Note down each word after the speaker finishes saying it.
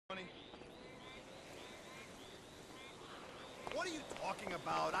What are you talking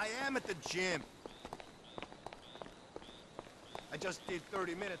about? I am at the gym. I just did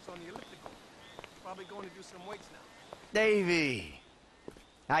 30 minutes on the elliptical. Probably going to do some weights now. Davey,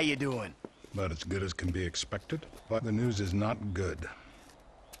 how you doing? About as good as can be expected, but the news is not good.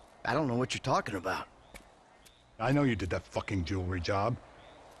 I don't know what you're talking about. I know you did that fucking jewelry job.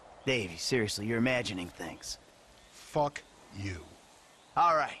 Davey, seriously, you're imagining things. Fuck you.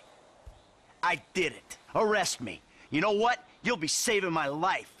 All right. I did it. Arrest me. You know what? You'll be saving my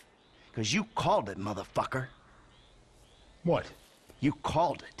life. 'Cause you called it, motherfucker. What? You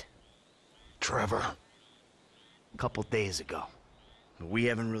called it. Trevor. A couple days ago. We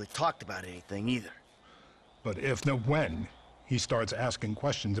haven't really talked about anything either. But if, no, when, he starts asking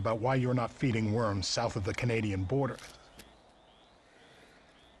questions about why you're not feeding worms south of the Canadian border.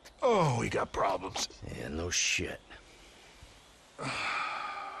 Oh, we got problems. Yeah, no shit.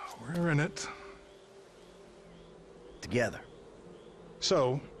 We're in it. Together.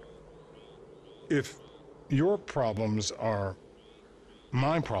 So, if your problems are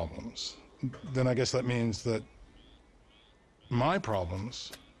my problems, then I guess that means that my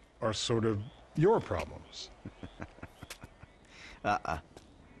problems are sort of your problems.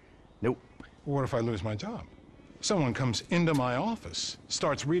 Nope. What if I lose my job? Someone comes into my office,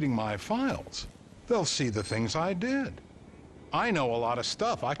 starts reading my files. They'll see the things I did. I know a lot of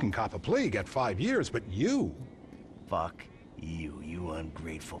stuff. I can cop a plea, get 5 years, but you... Fuck you, you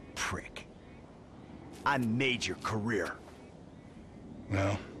ungrateful prick. I made your career.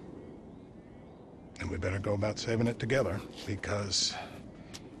 Well, then we better go about saving it together, because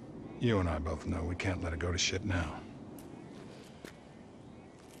you and I both know we can't let it go to shit now.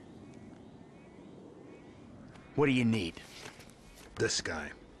 What do you need? This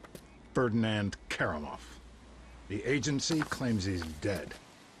guy, Ferdinand Karamov. The agency claims he's dead.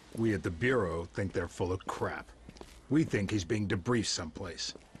 We at the Bureau think they're full of crap. We think he's being debriefed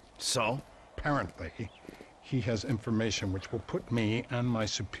someplace. So? Apparently, he has information which will put me and my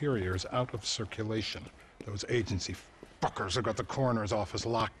superiors out of circulation. Those agency fuckers have got the coroner's office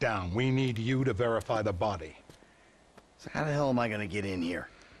locked down. We need you to verify the body. So how the hell am I gonna get in here?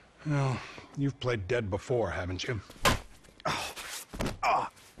 Well, you've played dead before, haven't you?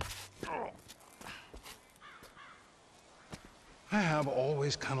 I have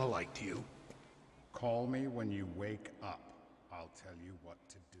always kind of liked you. Call me when you wake up. I'll tell you what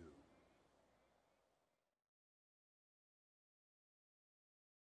to do.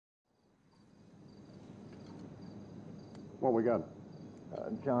 What we got?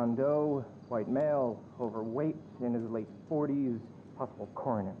 John Doe, white male, overweight, in his late 40s, possible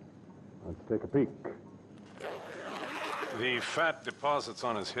coroner. Let's take a peek. The fat deposits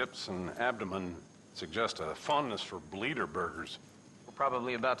on his hips and abdomen suggest a fondness for bleeder burgers. We're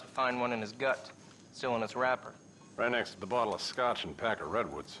probably about to find one in his gut, still in its wrapper. Right next to the bottle of scotch and pack of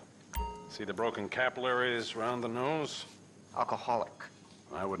redwoods. See the broken capillaries around the nose? Alcoholic.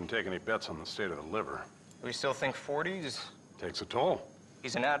 I wouldn't take any bets on the state of the liver. Do we still think 40s? Takes a toll.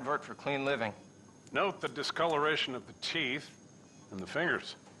 He's an advert for clean living. Note the discoloration of the teeth and the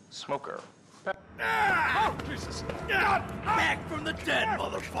fingers. Smoker. Oh, Jesus! Back from the dead,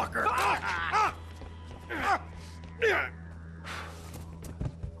 motherfucker!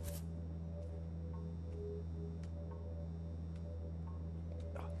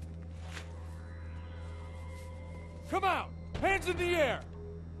 Come out! Hands in the air!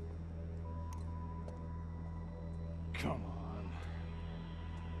 Come on.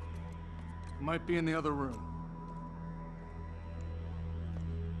 Might be in the other room.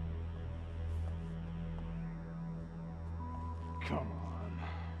 Come on.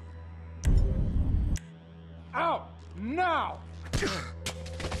 Out! Now!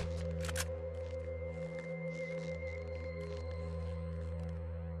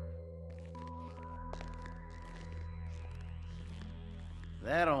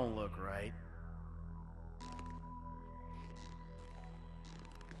 That don't look right.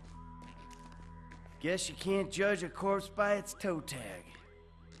 Guess you can't judge a corpse by its toe tag.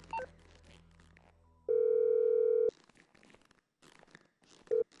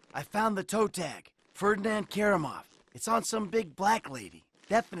 I found the toe tag. Ferdinand Karamov. It's on some big black lady.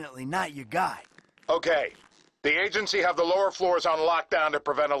 Definitely not your guy. Okay. The agency have the lower floors on lockdown to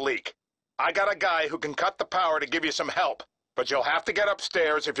prevent a leak. I got a guy who can cut the power to give you some help, but you'll have to get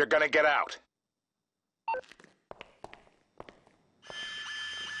upstairs if you're gonna get out.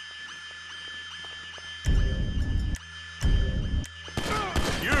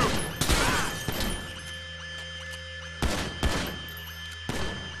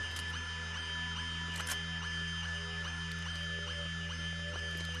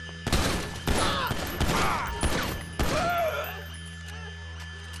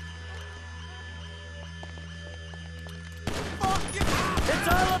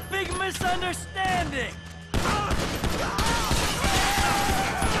 misunderstanding!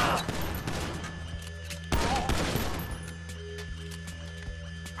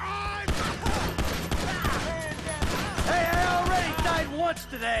 Hey, I already died once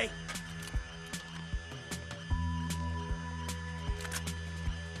today!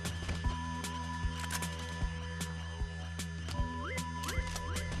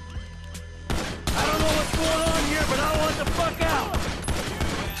 I don't know what's going on here, but I want the fuck out!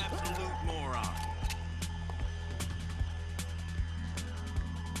 Absolute moron.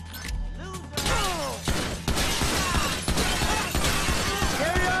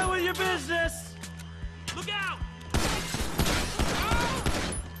 Carry on with your business! Look out!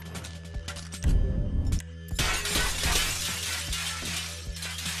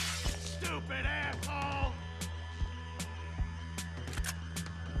 Stupid asshole!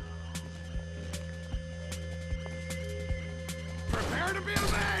 Prepare to be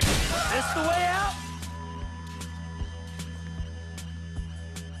obeyed! This the way out?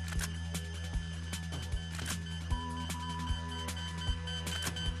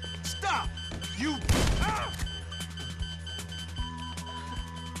 Stop! You... Ah!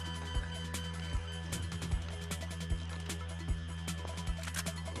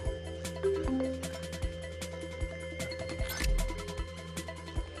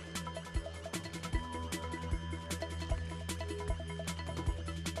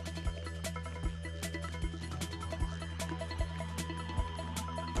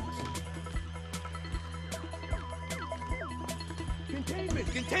 Containment!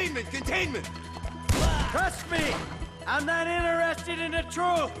 Containment! Containment! Trust me! I'm not interested in the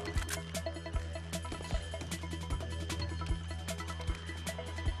truth!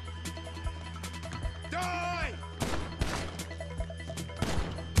 Die!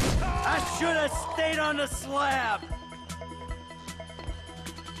 I should have stayed on the slab!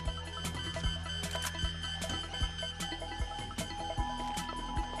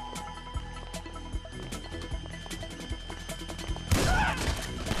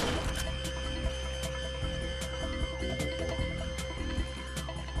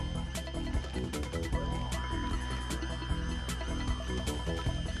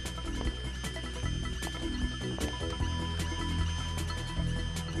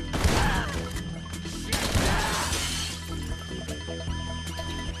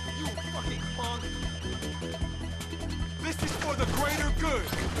 You fucking punk! This is for the greater good!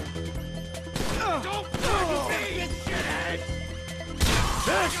 Don't fucking me, you shithead!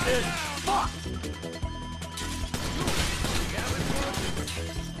 This is fucked!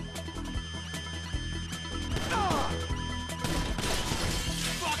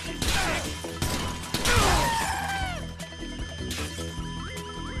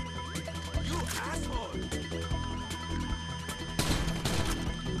 You asshole!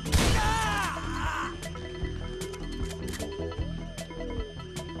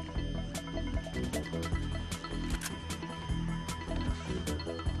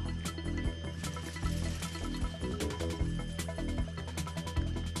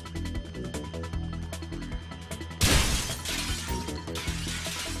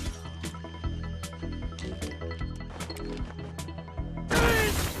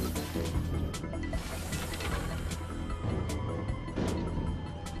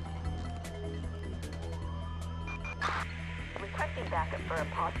 Requesting backup for a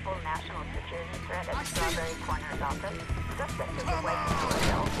possible national security threat at Strawberry Corner's office. Suspect is a white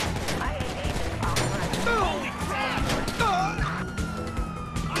hotel. IA agent authorized. Holy crap!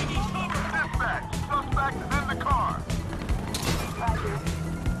 I need cover! Dispatch! Suspect is in the car! Roger.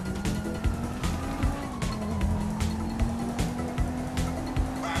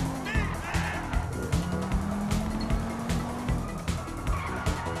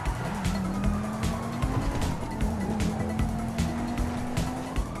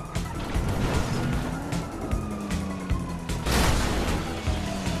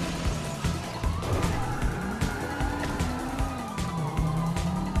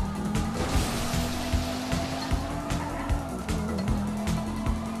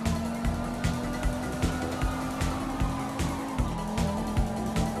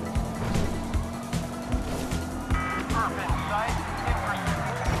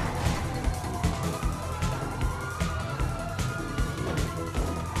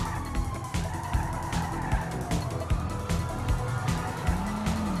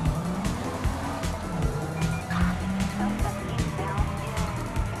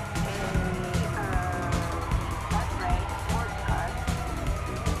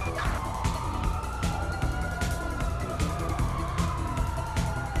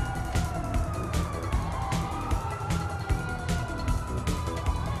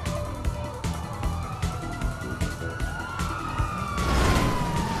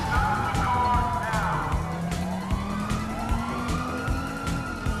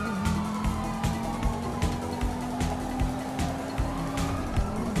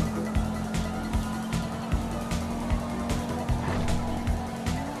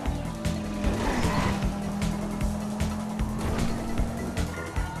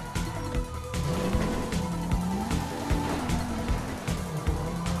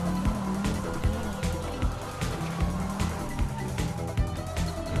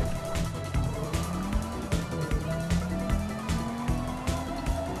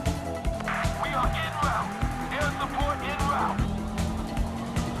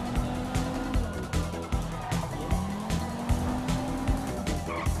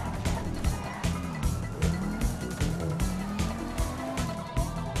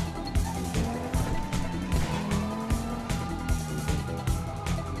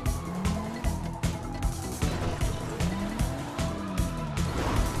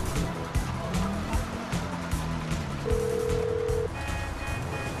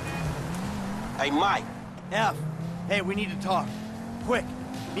 Hey, Mike. F. Hey, we need to talk. Quick.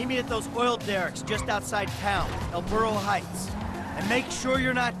 Meet me at those oil derricks just outside town, El Burro Heights. And make sure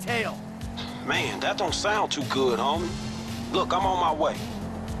you're not tailed. Man, that don't sound too good, homie. Look, I'm on my way.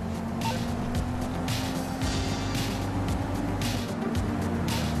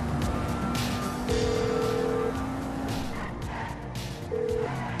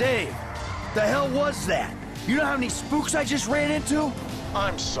 Dave, the hell was that? You know how many spooks I just ran into?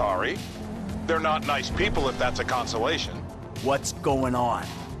 I'm sorry. They're not nice people if that's a consolation. What's going on?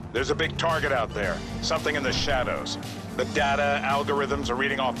 There's a big target out there. Something in the shadows. The data algorithms are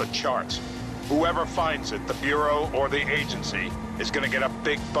reading off the charts. Whoever finds it, the Bureau or the agency, is gonna get a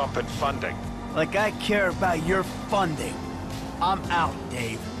big bump in funding. Like I care about your funding. I'm out,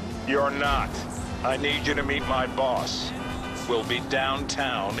 Dave. You're not. I need you to meet my boss. We'll be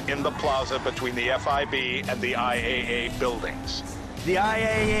downtown in the plaza between the FIB and the IAA buildings. The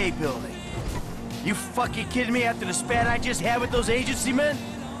IAA building? You fucking kidding me after the spat I just had with those agency men?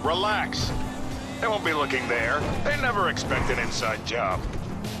 Relax. They won't be looking there. They never expect an inside job.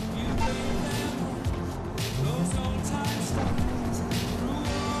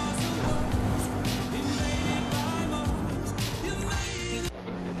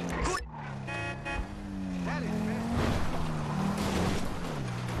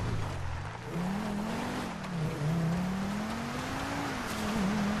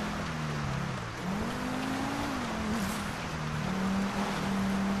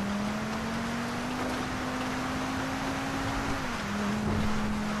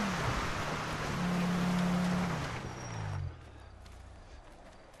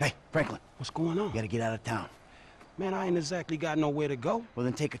 Hey, Franklin. What's going on? You gotta get out of town. Man, I ain't exactly got nowhere to go. Well,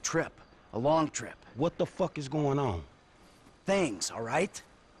 then take a trip. A long trip. What the fuck is going on? Things, all right?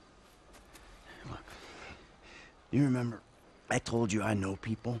 Look, you remember I told you I know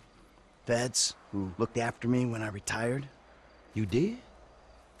people, feds, who looked after me when I retired? You did?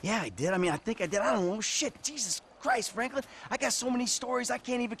 Yeah, I did. I mean, I think I did. I don't know. Shit, Jesus Christ, Franklin. I got so many stories, I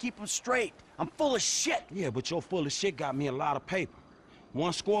can't even keep them straight. I'm full of shit. Yeah, but your full of shit got me a lot of paper.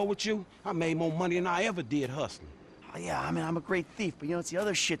 One score with you, I made more money than I ever did hustling. Oh, yeah, I mean, I'm a great thief, but you know, it's the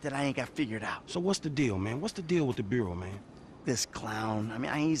other shit that I ain't got figured out. So what's the deal, man? What's the deal with the Bureau, man? This clown, I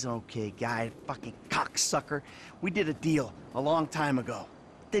mean, he's an okay guy, fucking cocksucker. We did a deal a long time ago.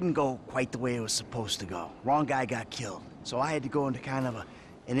 Didn't go quite the way it was supposed to go. Wrong guy got killed. So I had to go into kind of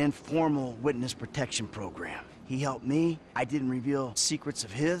an informal witness protection program. He helped me, I didn't reveal secrets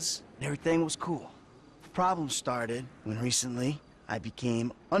of his, and everything was cool. The problem started when recently I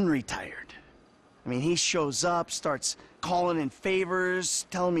became unretired. I mean, he shows up, starts calling in favors,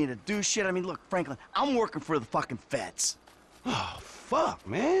 telling me to do shit. I mean, look, Franklin, I'm working for the fucking feds. Oh, fuck,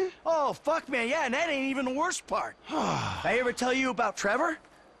 man. Oh, fuck, man, yeah, and that ain't even the worst part. Did I ever tell you about Trevor?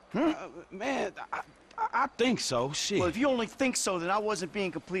 Man, I think so, shit. Well, if you only think so, then I wasn't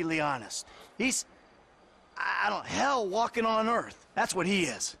being completely honest. He's, I don't, hell walking on Earth. That's what he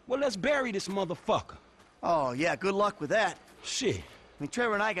is. Well, let's bury this motherfucker. Oh, yeah, good luck with that. Shit. I mean,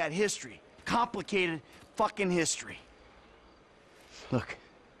 Trevor and I got history. Complicated fucking history. Look,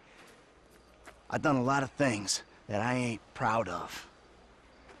 I've done a lot of things that I ain't proud of.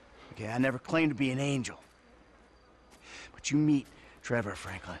 Okay, I never claimed to be an angel. But you meet Trevor,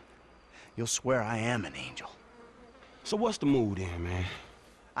 Franklin, you'll swear I am an angel. So what's the mood then, man?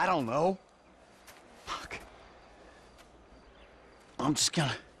 I don't know. Fuck. I'm just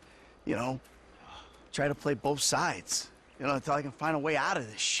gonna, you know, try to play both sides. You know, until I can find a way out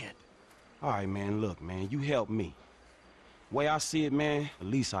of this shit. All right, man, look, man, you help me. Way I see it, man, the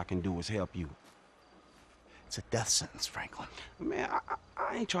least I can do is help you. It's a death sentence, Franklin. Man,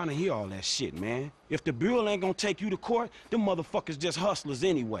 I ain't trying to hear all that shit, man. If the Bureau ain't gonna take you to court, them motherfuckers just hustlers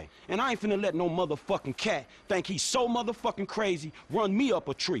anyway. And I ain't finna let no motherfucking cat think he's so motherfucking crazy, run me up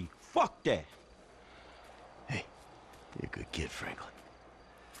a tree. Fuck that. Hey, you're a good kid, Franklin.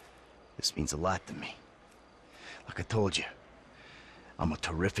 This means a lot to me. Like I told you, I'm a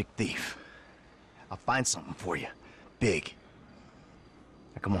terrific thief. I'll find something for you. Big.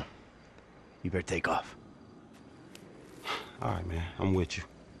 Now, come on. You better take off. All right, man. I'm with you.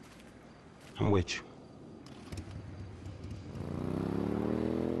 I'm with you.